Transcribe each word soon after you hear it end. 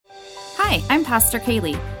Hi, I'm Pastor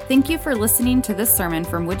Kaylee. Thank you for listening to this sermon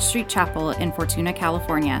from Wood Street Chapel in Fortuna,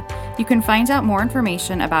 California. You can find out more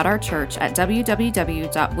information about our church at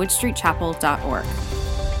www.woodstreetchapel.org.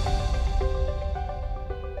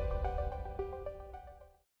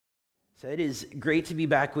 So it is great to be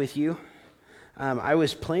back with you. I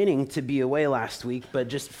was planning to be away last week, but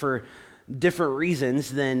just for different reasons,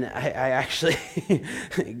 then I actually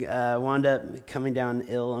wound up coming down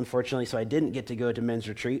ill, unfortunately, so I didn't get to go to men's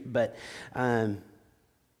retreat, but Kaylee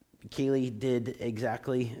did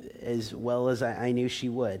exactly as well as I knew she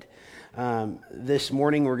would. This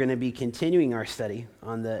morning, we're going to be continuing our study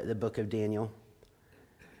on the book of Daniel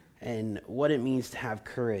and what it means to have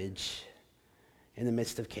courage in the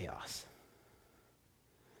midst of chaos.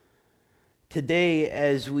 Today,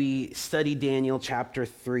 as we study Daniel chapter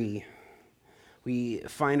 3, we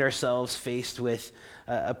find ourselves faced with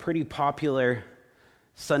a pretty popular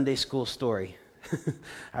Sunday school story.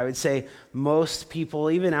 I would say most people,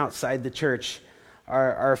 even outside the church,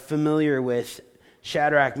 are familiar with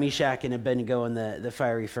Shadrach, Meshach, and Abednego in the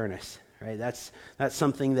fiery furnace. Right? That's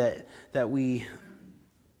something that we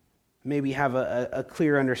maybe have a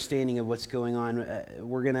clear understanding of what's going on.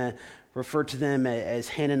 We're going to refer to them as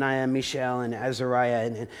Hananiah, Mishael, and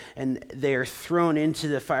Azariah, and they are thrown into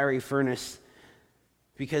the fiery furnace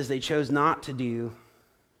because they chose not to do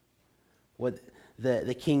what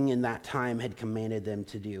the king in that time had commanded them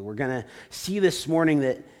to do. We're going to see this morning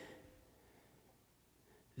that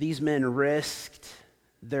these men risked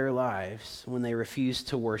their lives when they refused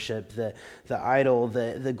to worship the idol,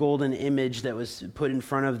 the golden image that was put in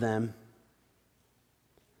front of them.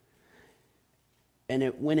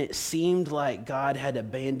 And when it seemed like God had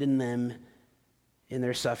abandoned them in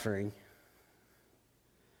their suffering,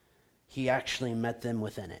 He actually met them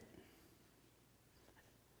within it.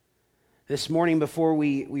 This morning, before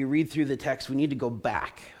we read through the text, we need to go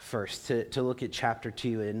back first to look at chapter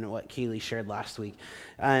 2 and what Kaylee shared last week.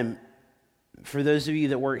 For those of you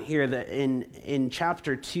that weren't here, that in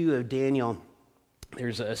chapter 2 of Daniel,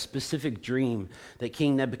 there's a specific dream that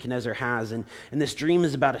King Nebuchadnezzar has, and this dream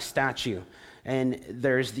is about a statue. And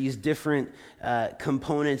there's these different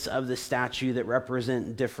components of the statue that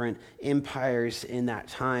represent different empires in that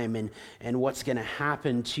time and what's going to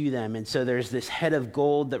happen to them. And so there's this head of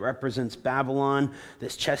gold that represents Babylon,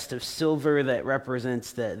 this chest of silver that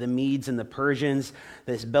represents the Medes and the Persians,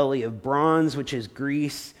 this belly of bronze, which is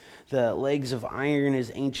Greece, the legs of iron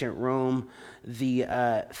is ancient Rome,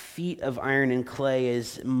 the feet of iron and clay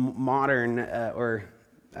is modern, or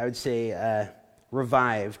I would say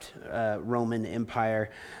revived Roman Empire,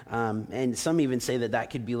 and some even say that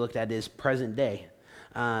could be looked at as present day,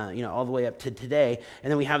 all the way up to today.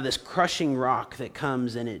 And then we have this crushing rock that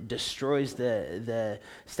comes and it destroys the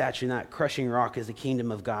statue, and that crushing rock is the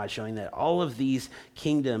kingdom of God, showing that all of these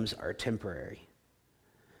kingdoms are temporary.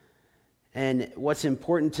 And what's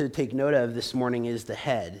important to take note of this morning is the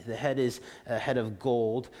head. The head is a head of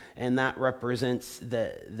gold, and that represents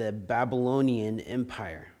the Babylonian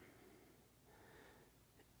Empire.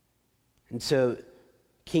 And so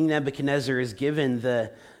King Nebuchadnezzar is given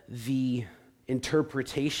the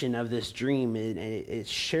interpretation of this dream, and it's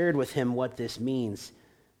shared with him what this means.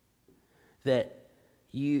 That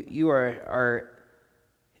you are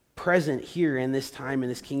present here in this time, in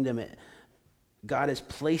this kingdom. God has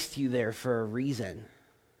placed you there for a reason.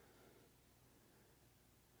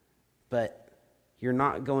 But you're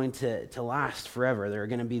not going to last forever. There are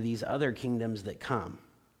going to be these other kingdoms that come.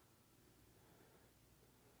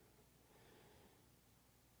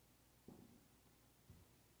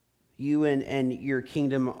 You and your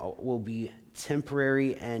kingdom will be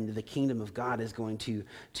temporary, and the kingdom of God is going to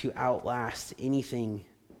outlast anything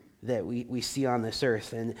that we see on this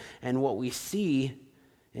earth. And what we see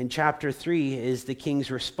in chapter 3 is the king's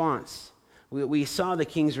response. We saw the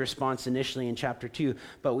king's response initially in chapter 2,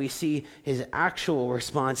 but we see his actual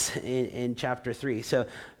response in chapter 3. So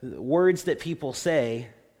words that people say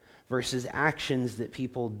versus actions that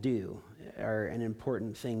people do are an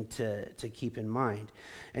important thing to keep in mind.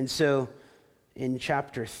 And so in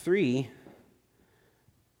chapter 3,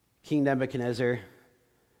 King Nebuchadnezzar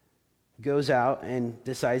goes out and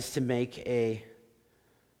decides to make I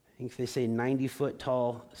think they say 90-foot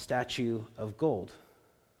tall statue of gold.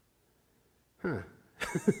 I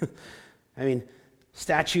mean,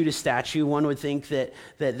 statue to statue, one would think that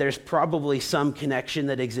there's probably some connection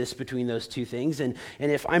that exists between those two things. And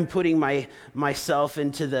if I'm putting myself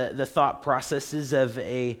into the thought processes of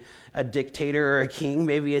a dictator or a king,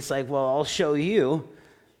 maybe it's like, well, I'll show you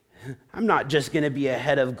I'm not just going to be a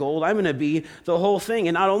head of gold. I'm going to be the whole thing.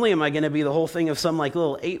 And not only am I going to be the whole thing of some like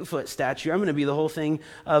little 8-foot statue, I'm going to be the whole thing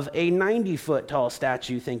of a 90-foot tall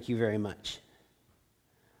statue. Thank you very much.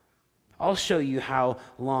 I'll show you how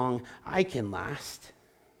long I can last.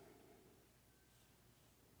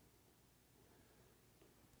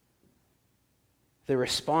 The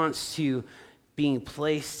response to being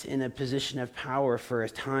placed in a position of power for a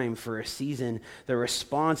time, for a season, the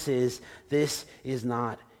response is, this is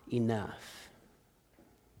not enough.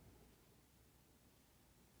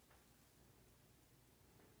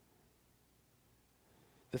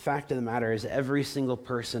 The fact of the matter is, every single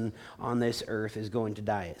person on this earth is going to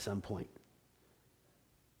die at some point.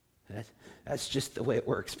 That's just the way it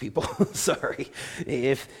works, people. Sorry.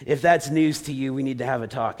 If that's news to you, we need to have a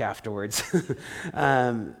talk afterwards.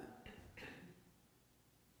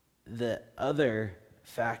 The other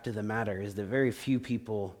fact of the matter is that very few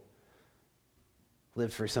people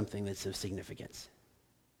live for something that's of significance.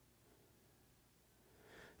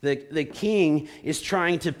 The king is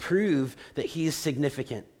trying to prove that he's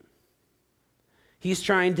significant. He's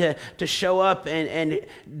trying to show up and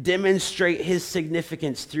demonstrate his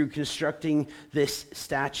significance through constructing this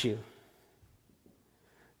statue.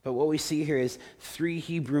 But what we see here is 3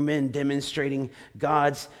 Hebrew men demonstrating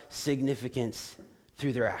God's significance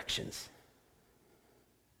through their actions.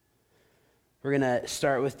 We're going to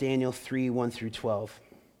start with Daniel 3, 1 through 12.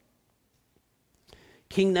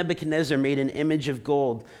 King Nebuchadnezzar made an image of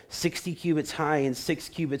gold, 60 cubits high and 6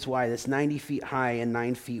 cubits wide. That's 90 feet high and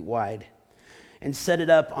 9 feet wide. And set it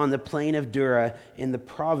up on the plain of Dura in the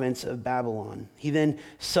province of Babylon. He then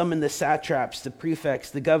summoned the satraps, the prefects,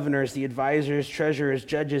 the governors, the advisors, treasurers,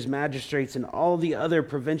 judges, magistrates, and all the other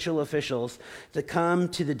provincial officials to come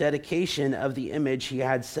to the dedication of the image he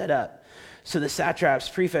had set up. So the satraps,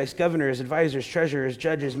 prefects, governors, advisors, treasurers,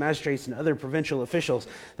 judges, magistrates, and other provincial officials,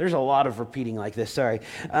 there's a lot of repeating like this,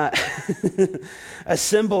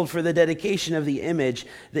 assembled for the dedication of the image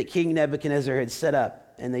that King Nebuchadnezzar had set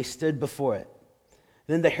up, and they stood before it.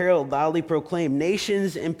 Then the herald loudly proclaimed,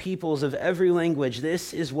 nations and peoples of every language,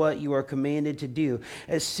 this is what you are commanded to do.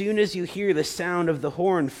 As soon as you hear the sound of the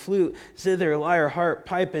horn, flute, zither, lyre, harp,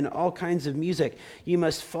 pipe, and all kinds of music, you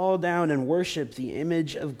must fall down and worship the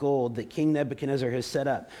image of gold that King Nebuchadnezzar has set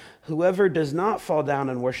up. Whoever does not fall down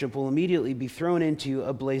and worship will immediately be thrown into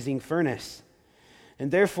a blazing furnace. And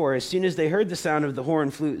therefore, as soon as they heard the sound of the horn,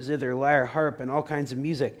 flute, zither, lyre, harp, and all kinds of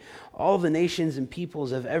music, all the nations and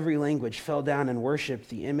peoples of every language fell down and worshipped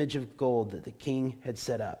the image of gold that the king had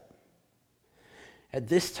set up. At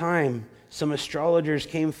this time, some astrologers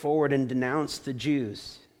came forward and denounced the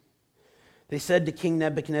Jews. They said to King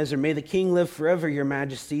Nebuchadnezzar, "May the king live forever, your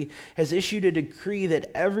majesty has issued a decree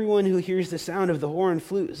that everyone who hears the sound of the horn,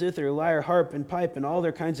 flute, zither, lyre, harp, and pipe, and all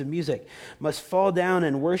their kinds of music must fall down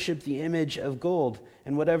and worship the image of gold.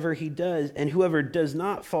 And whatever he does, and whoever does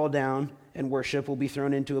not fall down and worship will be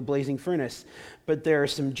thrown into a blazing furnace. But there are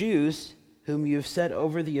some Jews whom you have set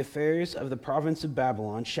over the affairs of the province of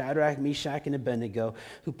Babylon, Shadrach, Meshach, and Abednego,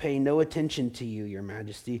 who pay no attention to you, your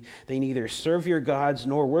majesty. They neither serve your gods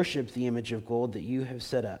nor worship the image of gold that you have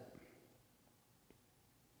set up."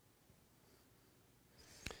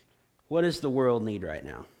 What does the world need right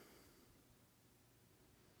now?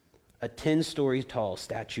 A 10-story tall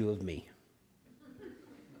statue of me.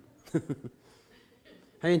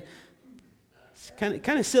 I mean, it's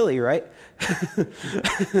kind of silly, right?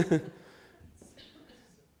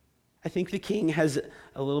 I think the king has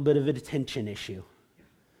a little bit of an attention issue.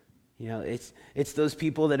 You know, it's those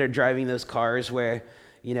people that are driving those cars where,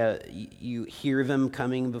 you know, you hear them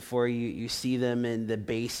coming before you see them, and the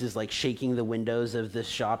bass is like shaking the windows of the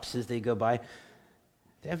shops as they go by.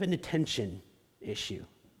 They have an attention issue.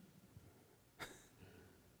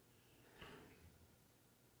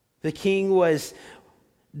 The king was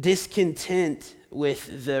discontent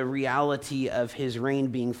with the reality of his reign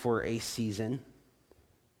being for a season.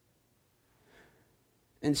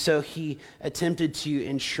 And so he attempted to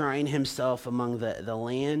enshrine himself among the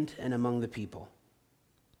land and among the people.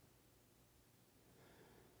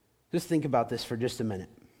 Just think about this for just a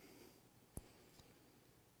minute.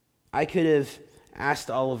 I could have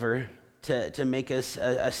asked Oliver to make us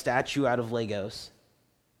a statue out of Legos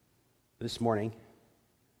this morning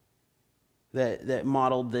that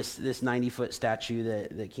modeled this 90-foot statue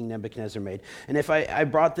that King Nebuchadnezzar made. And if I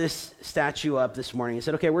brought this statue up this morning and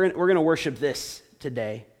said, okay, we're going to worship this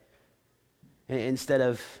today instead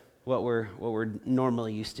of what we're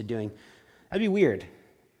normally used to doing, that'd be weird,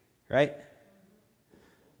 right?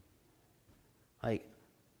 Like,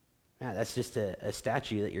 man, that's just a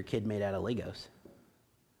statue that your kid made out of Legos.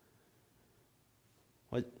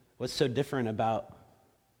 What's so different about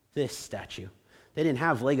this statue. They didn't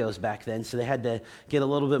have Legos back then, so they had to get a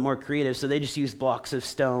little bit more creative. So they just used blocks of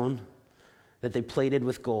stone that they plated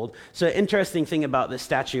with gold. So interesting thing about this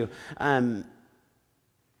statue, it's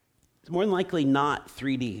more than likely not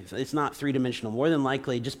 3D. It's not three-dimensional. More than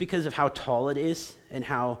likely, just because of how tall it is and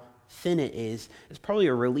how thin it is, it's probably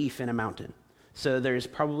a relief in a mountain. So there's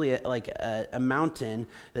probably a mountain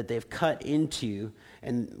that they've cut into,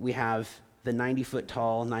 and we have the 90-foot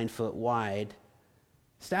tall, 9-foot wide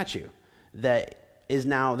statue that is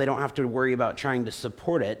now, they don't have to worry about trying to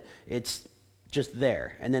support it. It's just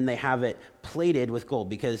there. And then they have it plated with gold,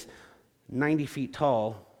 because 90 feet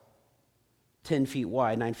tall, 10 feet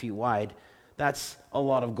wide, 9 feet wide, that's a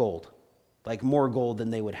lot of gold, like more gold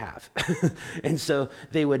than they would have. And so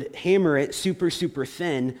they would hammer it super, super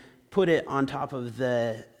thin, put it on top of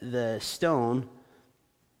the stone,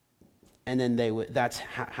 and then that's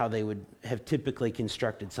how they would have typically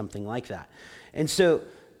constructed something like that. And so,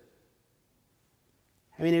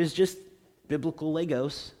 I mean, it was just biblical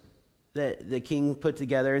Legos that the king put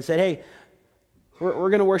together and said, hey, we're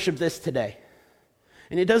going to worship this today.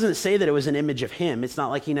 And it doesn't say that it was an image of him. It's not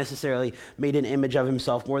like he necessarily made an image of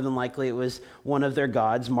himself. More than likely, it was one of their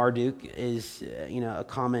gods. Marduk is, a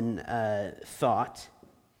common thought.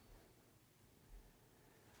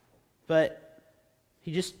 But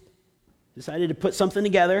he just decided to put something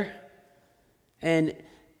together and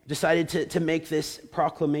decided to make this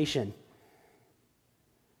proclamation.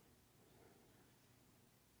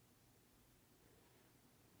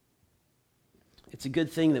 It's a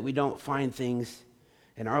good thing that we don't find things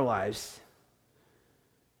in our lives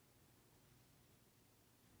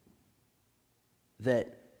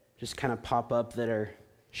that just kind of pop up, that are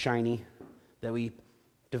shiny, that we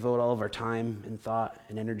devote all of our time and thought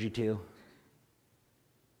and energy to.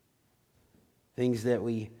 Things that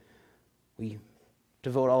we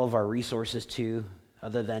devote all of our resources to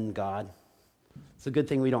other than God. It's a good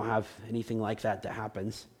thing we don't have anything like that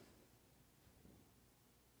happens.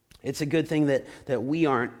 It's a good thing that we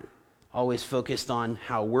aren't always focused on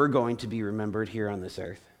how we're going to be remembered here on this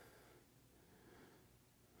earth.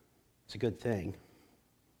 It's a good thing.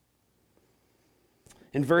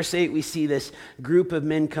 In verse 8, we see this group of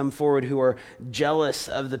men come forward who are jealous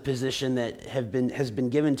of the position that has been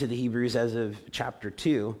given to the Hebrews as of chapter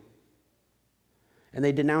 2. And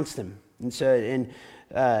they denounce them. And so in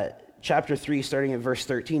chapter 3, starting at verse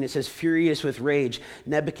 13, it says, furious with rage,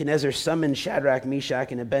 Nebuchadnezzar summoned Shadrach,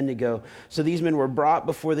 Meshach, and Abednego. So these men were brought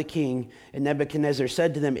before the king, and Nebuchadnezzar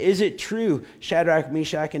said to them, is it true, Shadrach,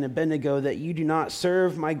 Meshach, and Abednego, that you do not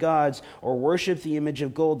serve my gods or worship the image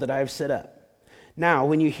of gold that I have set up? Now,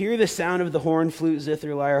 when you hear the sound of the horn, flute,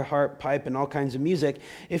 zither, lyre, harp, pipe, and all kinds of music,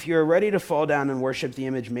 if you are ready to fall down and worship the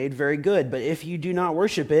image made, very good. But if you do not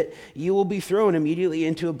worship it, you will be thrown immediately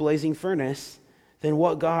into a blazing furnace. Then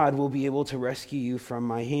what God will be able to rescue you from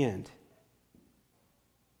my hand?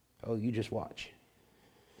 Oh, you just watch.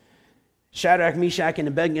 Shadrach, Meshach, and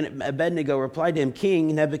Abednego replied to him,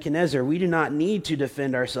 King Nebuchadnezzar, we do not need to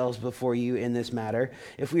defend ourselves before you in this matter.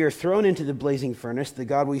 If we are thrown into the blazing furnace, the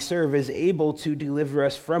God we serve is able to deliver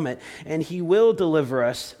us from it, and he will deliver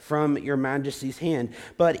us from your majesty's hand.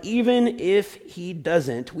 But even if he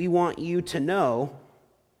doesn't, we want you to know,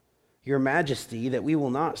 your majesty, that we will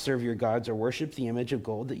not serve your gods or worship the image of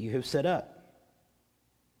gold that you have set up.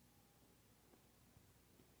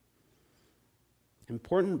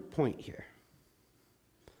 Important point here.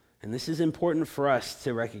 And this is important for us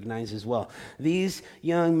to recognize as well. These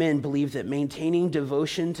young men believed that maintaining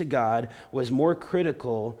devotion to God was more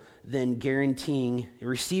critical than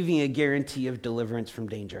receiving a guarantee of deliverance from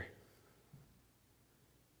danger.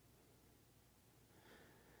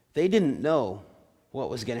 They didn't know what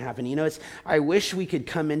was going to happen. I wish we could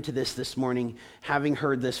come into this morning having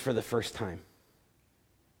heard this for the first time.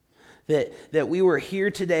 That we were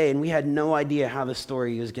here today and we had no idea how the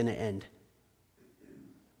story was going to end.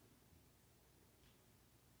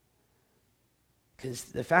 Because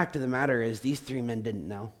the fact of the matter is, these three men didn't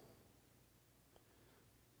know.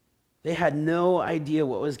 They had no idea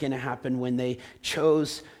what was going to happen when they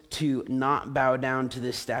chose to not bow down to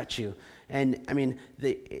this statue. And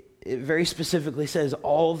it very specifically says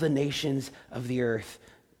all the nations of the earth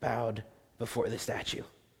bowed before the statue.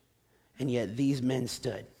 And yet these men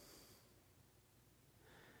stood.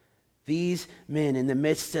 These men, in the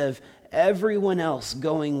midst of everyone else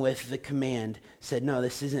going with the command, said, no,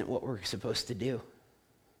 this isn't what we're supposed to do.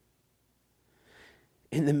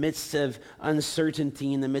 In the midst of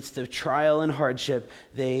uncertainty, in the midst of trial and hardship,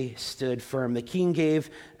 they stood firm. The king gave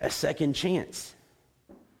a second chance.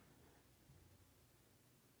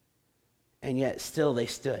 And yet still they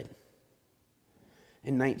stood.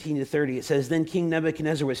 in 19 to 30, it says, "Then King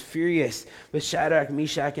Nebuchadnezzar was furious with Shadrach,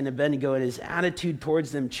 Meshach, and Abednego, and his attitude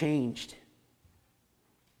towards them changed.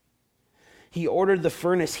 He ordered the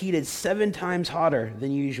furnace heated 7 times hotter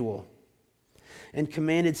than usual and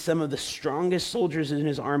commanded some of the strongest soldiers in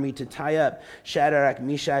his army to tie up Shadrach,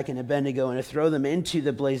 Meshach, and Abednego and to throw them into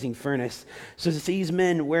the blazing furnace. So that these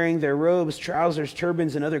men, wearing their robes, trousers,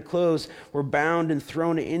 turbans, and other clothes, were bound and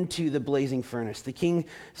thrown into the blazing furnace. The king's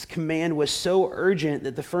command was so urgent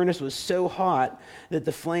that the furnace was so hot that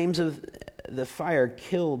the flames of the fire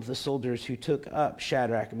killed the soldiers who took up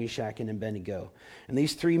Shadrach, Meshach, and Abednego. And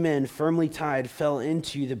these 3 men, firmly tied, fell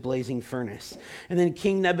into the blazing furnace. And then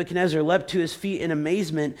King Nebuchadnezzar leapt to his feet in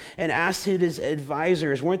amazement and asked his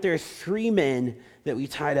advisors, 'Weren't there 3 men that we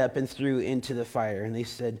tied up and threw into the fire?' And they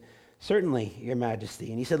said, 'Certainly, your majesty.'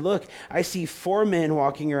 And he said, 'Look, I see 4 men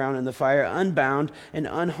walking around in the fire, unbound and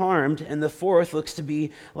unharmed, and the 4th looks to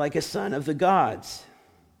be like a son of the gods.'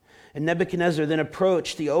 And Nebuchadnezzar then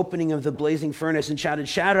approached the opening of the blazing furnace and shouted,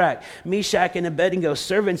 'Shadrach, Meshach, and Abednego,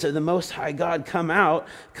 servants of the Most High God, come out,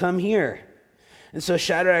 come here.' And so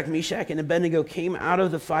Shadrach, Meshach, and Abednego came out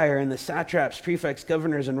of the fire, and the satraps, prefects,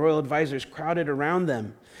 governors, and royal advisors crowded around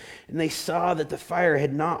them. And they saw that the fire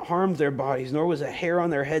had not harmed their bodies, nor was a hair on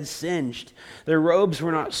their heads singed. Their robes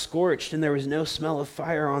were not scorched, and there was no smell of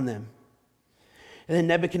fire on them. And then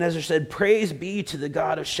Nebuchadnezzar said, 'Praise be to the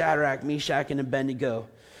God of Shadrach, Meshach, and Abednego,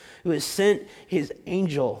 who has sent his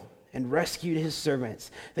angel and rescued his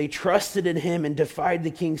servants. They trusted in him and defied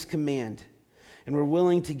the king's command, and were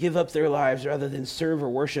willing to give up their lives rather than serve or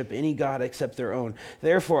worship any god except their own.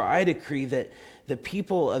 Therefore, I decree that the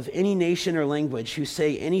people of any nation or language who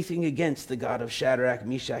say anything against the God of Shadrach,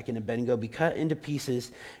 Meshach, and Abednego be cut into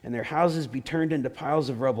pieces, and their houses be turned into piles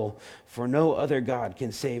of rubble, for no other God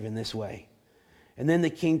can save in this way.' And then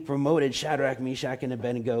the king promoted Shadrach, Meshach, and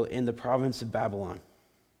Abednego in the province of Babylon."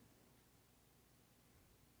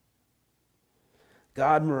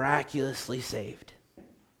 God miraculously saved.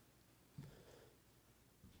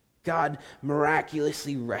 God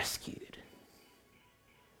miraculously rescued.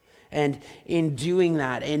 And in doing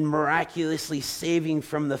that, in miraculously saving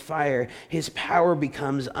from the fire, his power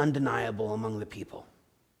becomes undeniable among the people.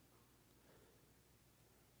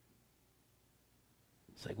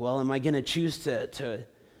 It's like, well, am I going to choose to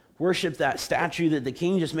worship that statue that the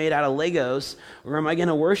king just made out of Legos, or am I going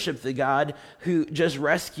to worship the God who just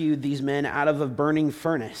rescued these men out of a burning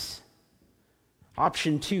furnace?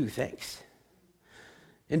 Option 2, thanks.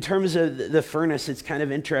 In terms of the furnace, it's kind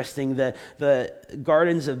of interesting. The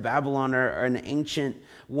gardens of Babylon are an ancient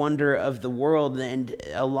wonder of the world, and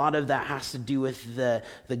a lot of that has to do with the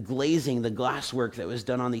glazing, the glasswork that was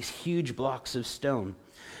done on these huge blocks of stone.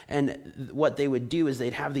 And what they would do is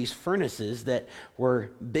they'd have these furnaces that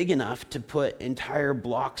were big enough to put entire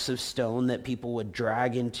blocks of stone that people would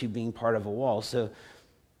drag into being part of a wall. So,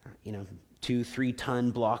 2-3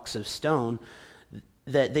 ton blocks of stone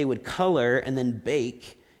that they would color and then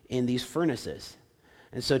bake in these furnaces.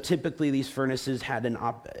 And so typically these furnaces had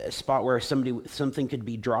a spot where something could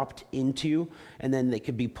be dropped into, and then they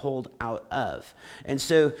could be pulled out of. And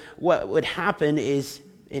so what would happen is,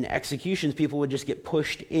 in executions, people would just get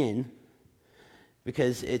pushed in,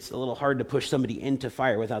 because it's a little hard to push somebody into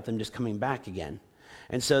fire without them just coming back again.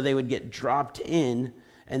 And so they would get dropped in,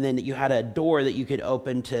 and then you had a door that you could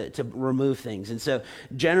open to remove things. And so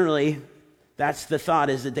generally, that's the thought,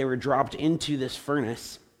 is that they were dropped into this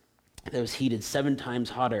furnace that was heated 7 times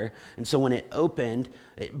hotter. And so when it opened,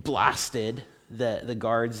 it blasted the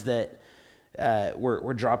guards that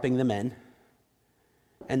were dropping them in.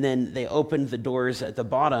 And then they opened the doors at the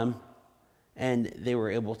bottom, and they were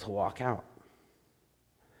able to walk out.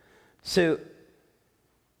 So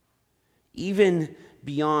even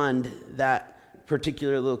beyond that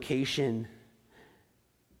particular location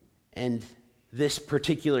and this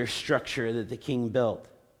particular structure that the king built,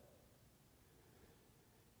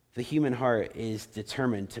 the human heart is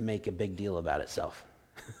determined to make a big deal about itself.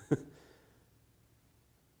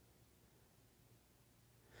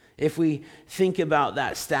 If we think about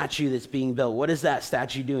that statue that's being built, what is that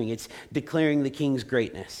statue doing? It's declaring the king's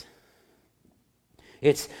greatness.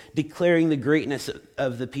 It's declaring the greatness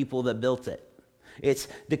of the people that built it. It's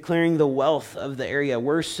declaring the wealth of the area.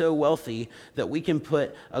 We're so wealthy that we can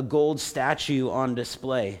put a gold statue on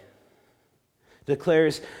display.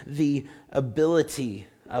 Declares the ability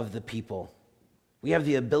of the people. We have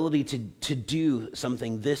the ability to do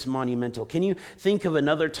something this monumental. Can you think of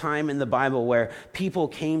another time in the Bible where people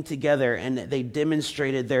came together and they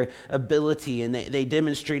demonstrated their ability, and they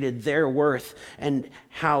demonstrated their worth and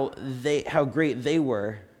how great they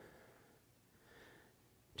were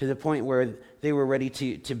to the point where they were ready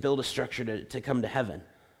to build a structure to come to heaven.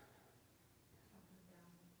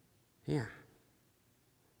 Yeah.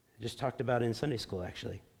 Just talked about it in Sunday school,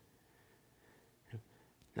 actually.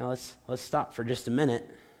 Now let's stop for just a minute.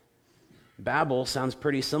 Babel sounds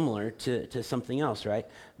pretty similar to something else, right?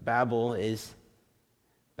 Babel is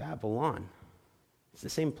Babylon. It's the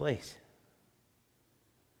same place.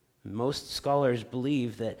 Most scholars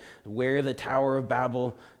believe that where the Tower of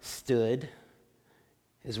Babel stood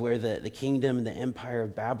is where the kingdom, the empire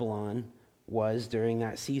of Babylon was during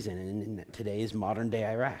that season in today's modern-day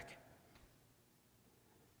Iraq.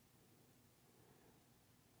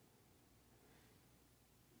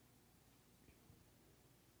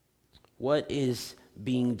 What is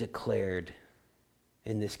being declared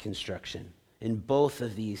in this construction? In both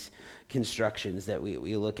of these constructions that we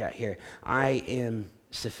look at here, I am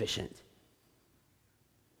sufficient.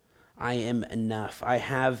 I am enough. I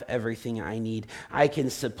have everything I need. I can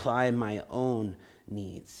supply my own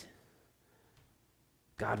needs.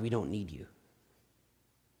 God, we don't need you.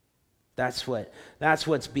 That's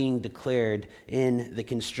what's being declared in the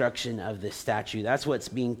construction of this statue. That's what's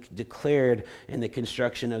being declared in the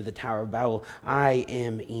construction of the Tower of Babel. I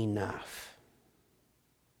am enough.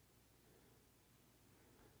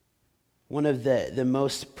 One of the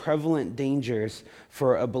most prevalent dangers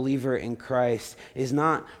for a believer in Christ is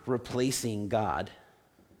not replacing God,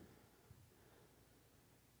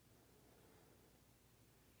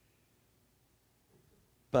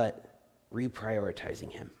 but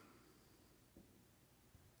reprioritizing him.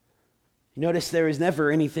 You notice there is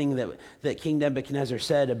never anything that King Nebuchadnezzar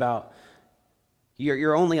said about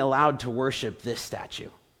you're only allowed to worship this statue.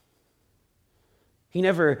 He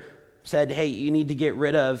never said, hey, you need to get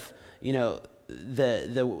rid of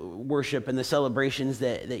the worship and the celebrations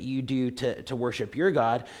that you do to worship your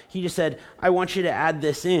God. He just said, I want you to add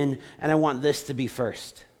this in, and I want this to be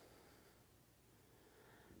first.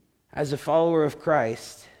 As a follower of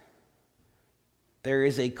Christ, there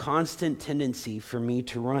is a constant tendency for me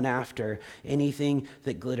to run after anything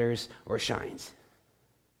that glitters or shines.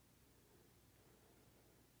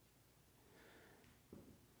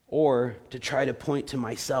 Or to try to point to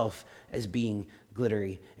myself as being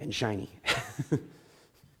glittery and shiny.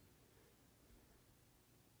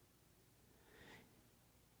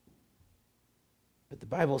 But the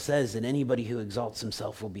Bible says that anybody who exalts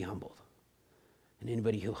himself will be humbled, and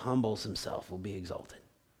anybody who humbles himself will be exalted.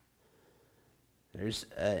 There's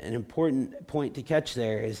an important point to catch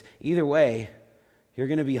there is either way, you're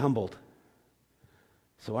going to be humbled.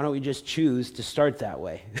 So why don't we just choose to start that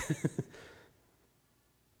way?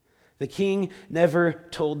 The king never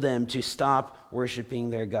told them to stop worshiping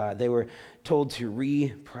their God. They were told to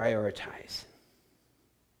reprioritize.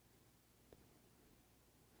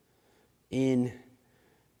 In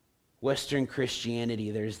Western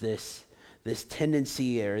Christianity, there's this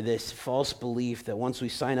tendency or this false belief that once we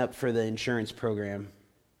sign up for the insurance program,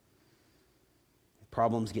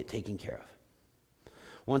 problems get taken care of.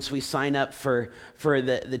 Once we sign up for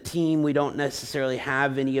the team, we don't necessarily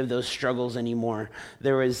have any of those struggles anymore.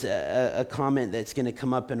 There was a comment that's going to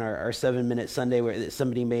come up in our 7-Minute Sunday where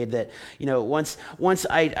somebody made that, once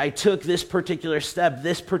I took this particular step,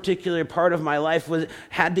 this particular part of my life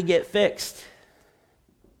had to get fixed.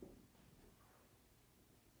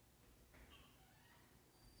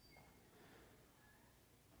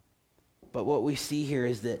 But what we see here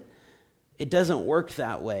is that it doesn't work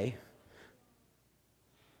that way.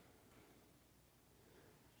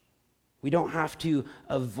 We don't have to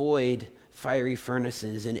avoid fiery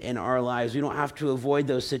furnaces in our lives. We don't have to avoid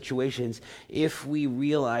those situations if we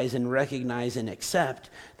realize and recognize and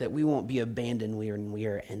accept that we won't be abandoned when we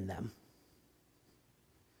are in them.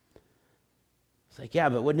 It's like, yeah,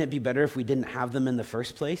 but wouldn't it be better if we didn't have them in the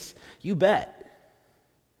first place? You bet.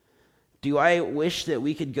 Do I wish that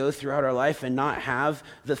we could go throughout our life and not have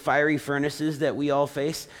the fiery furnaces that we all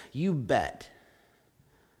face? You bet.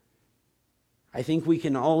 I think we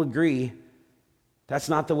can all agree that's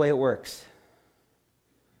not the way it works.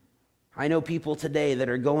 I know people today that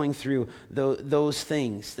are going through those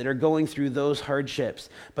things, that are going through those hardships.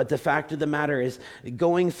 But the fact of the matter is,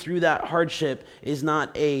 going through that hardship is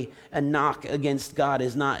not a knock against God,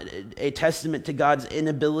 is not a testament to God's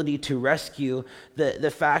inability to rescue.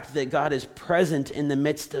 The fact that God is present in the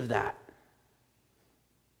midst of that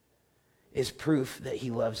is proof that he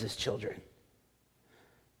loves his children.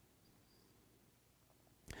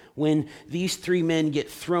 When these 3 men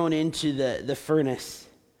get thrown into the furnace,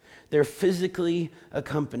 they're physically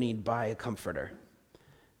accompanied by a comforter.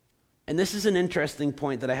 And this is an interesting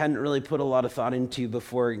point that I hadn't really put a lot of thought into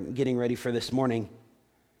before getting ready for this morning.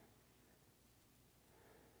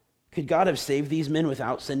 Could God have saved these men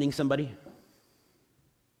without sending somebody?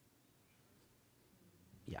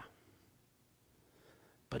 Yeah.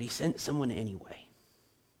 But he sent someone anyway.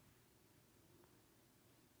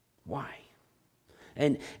 Why?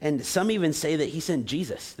 And some even say that he sent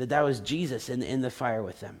Jesus, that was Jesus in the fire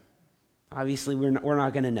with them. Obviously, we're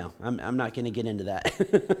not going to know. I'm not going to get into that.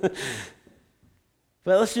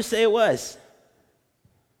 But let's just say it was.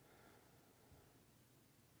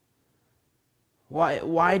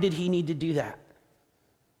 Why did he need to do that?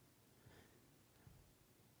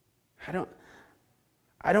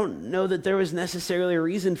 I don't know that there was necessarily a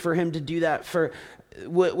reason for him to do that.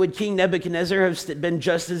 Would King Nebuchadnezzar have been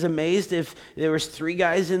just as amazed if there was 3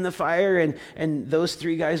 guys in the fire and those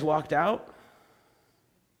 3 guys walked out?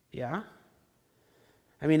 Yeah.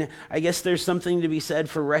 I mean, I guess there's something to be said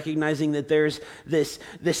for recognizing that there's this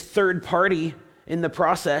third party in the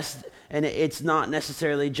process, and it's not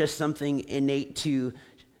necessarily just something innate to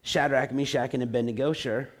Shadrach, Meshach, and Abednego,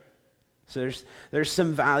 sure. So there's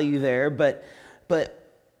some value there, but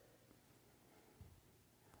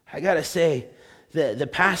I gotta say, the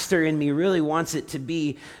pastor in me really wants it to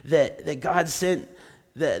be that God sent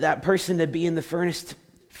that person to be in the furnace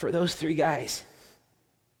for those 3 guys.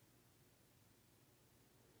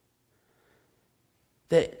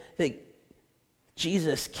 That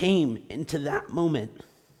Jesus came into that moment,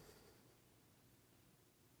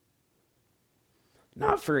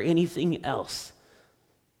 not for anything else,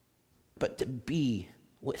 but to be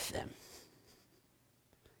with them.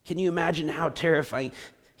 Can you imagine how terrifying?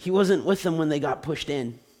 He wasn't with them when they got pushed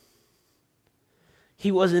in.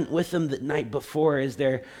 He wasn't with them the night before as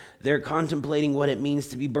they're contemplating what it means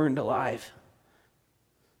to be burned alive.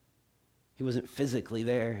 He wasn't physically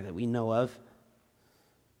there that we know of.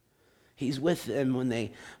 He's with them when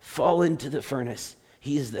they fall into the furnace.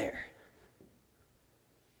 He's there.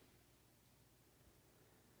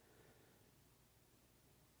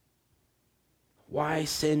 Why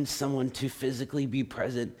send someone to physically be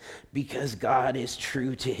present? Because God is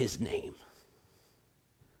true to his name.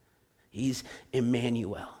 He's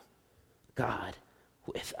Emmanuel, God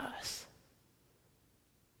with us.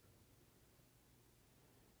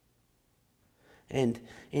 And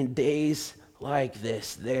in days like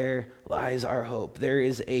this, there lies our hope. There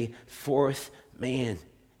is a 4th man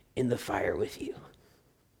in the fire with you.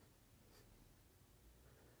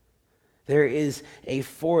 There is a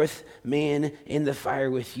 4th man in the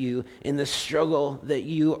fire with you in the struggle that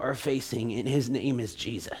you are facing, and his name is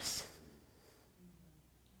Jesus.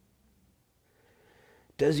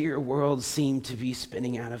 Does your world seem to be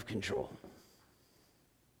spinning out of control?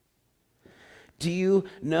 Do you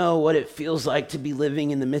know what it feels like to be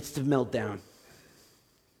living in the midst of meltdown?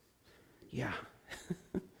 Yeah.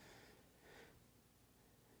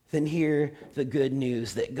 Then hear the good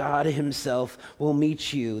news that God himself will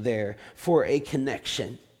meet you there for a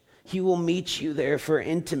connection. He will meet you there for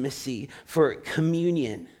intimacy, for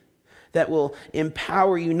communion that will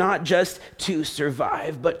empower you not just to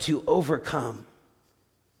survive, but to overcome.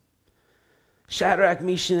 Shadrach,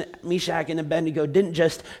 Meshach, and Abednego didn't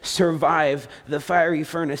just survive the fiery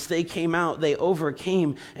furnace. They came out, they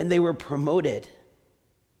overcame, and they were promoted.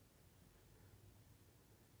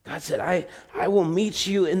 God said, I will meet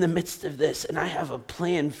you in the midst of this, and I have a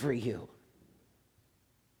plan for you.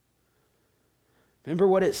 Remember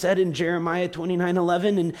what it said in Jeremiah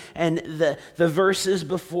 29:11 and the verses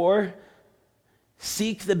before?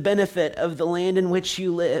 Seek the benefit of the land in which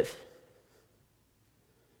you live.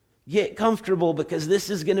 Get comfortable because this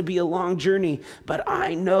is going to be a long journey, but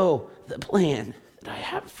I know the plan that I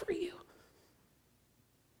have for you.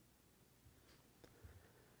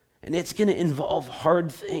 And it's going to involve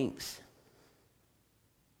hard things.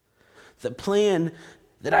 The plan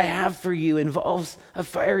that I have for you involves a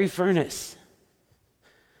fiery furnace.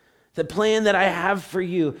 The plan that I have for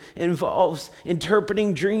you involves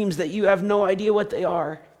interpreting dreams that you have no idea what they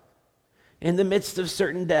are in the midst of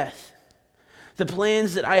certain death. The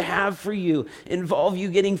plans that I have for you involve you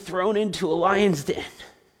getting thrown into a lion's den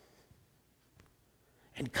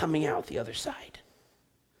and coming out the other side.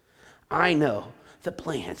 I know the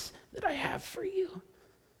plans that I have for you.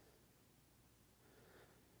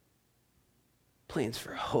 Plans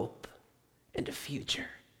for hope and a future.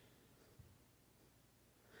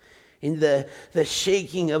 In the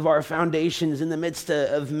shaking of our foundations in the midst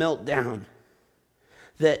of meltdown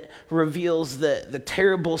that reveals the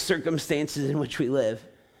terrible circumstances in which we live.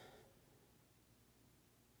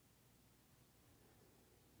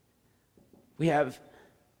 We have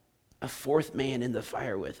a 4th man in the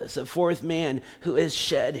fire with us, a 4th man who has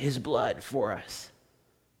shed his blood for us.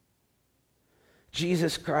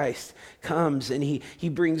 Jesus Christ comes and he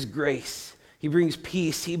brings grace. He brings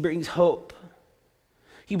peace. He brings hope.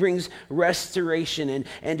 He brings restoration,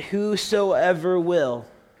 and whosoever will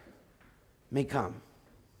may come.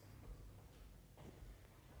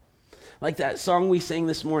 Like that song we sang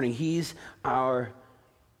this morning, he's our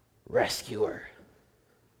rescuer.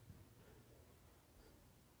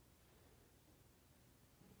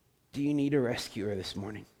 Do you need a rescuer this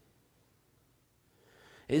morning?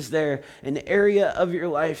 Is there an area of your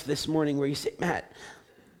life this morning where you say, Matt,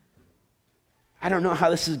 I don't know how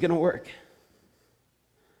this is going to work.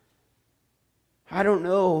 I don't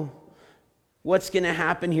know what's going to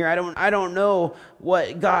happen here. I don't know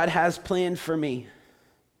what God has planned for me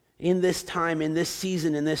in this time, in this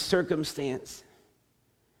season, in this circumstance.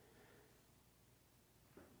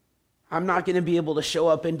 I'm not going to be able to show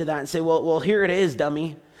up into that and say, well, here it is,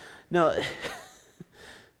 dummy. No.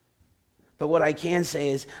 But what I can say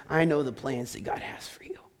is, I know the plans that God has for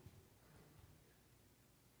you.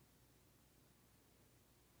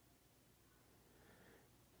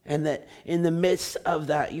 And that in the midst of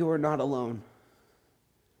that, you are not alone.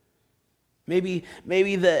 Maybe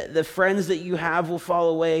the friends that you have will fall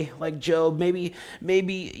away, like Job.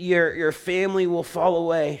 Maybe your family will fall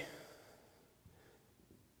away.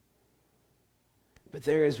 But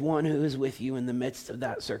there is one who is with you in the midst of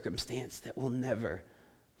that circumstance that will never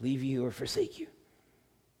leave you or forsake you.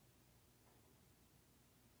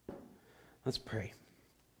 Let's pray.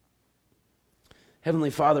 Heavenly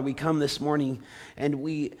Father, we come this morning and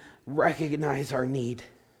we recognize our need.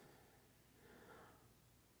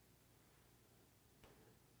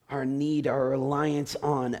 Our need, our reliance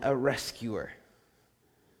on a rescuer.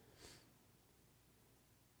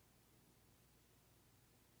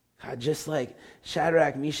 God, just like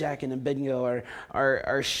Shadrach, Meshach, and Abednego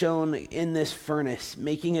are shown in this furnace,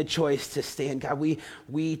 making a choice to stand. God,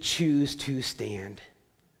 we choose to stand.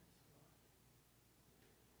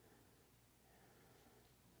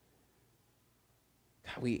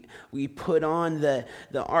 We put on the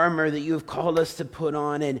armor that you have called us to put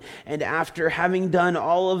on, and after having done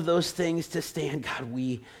all of those things to stand, God,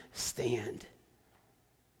 we stand.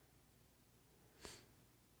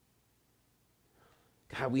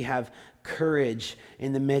 God, we have courage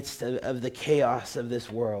in the midst of the chaos of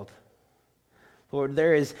this world. Lord,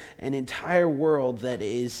 there is an entire world that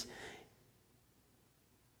is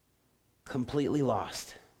completely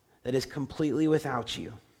lost, that is completely without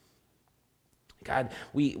you. God,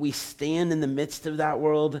 we stand in the midst of that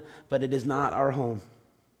world, but it is not our home.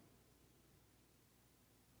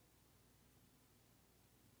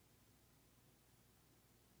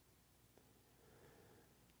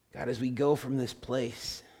 God, as we go from this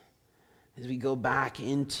place, as we go back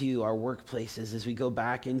into our workplaces, as we go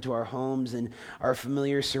back into our homes and our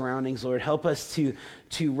familiar surroundings, Lord, help us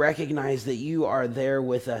to recognize that you are there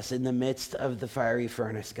with us in the midst of the fiery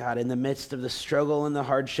furnace. God, in the midst of the struggle and the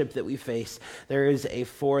hardship that we face, there is a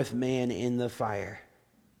fourth man in the fire.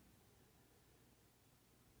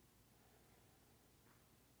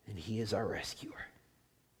 And he is our rescuer.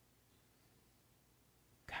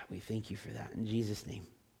 God, we thank you for that. In Jesus' name,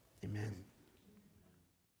 amen.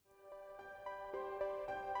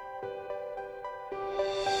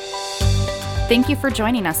 Thank you for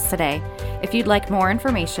joining us today. If you'd like more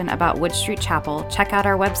information about Wood Street Chapel, check out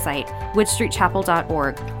our website,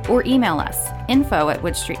 woodstreetchapel.org, or email us,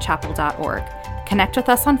 info@woodstreetchapel.org. Connect with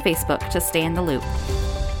us on Facebook to stay in the loop.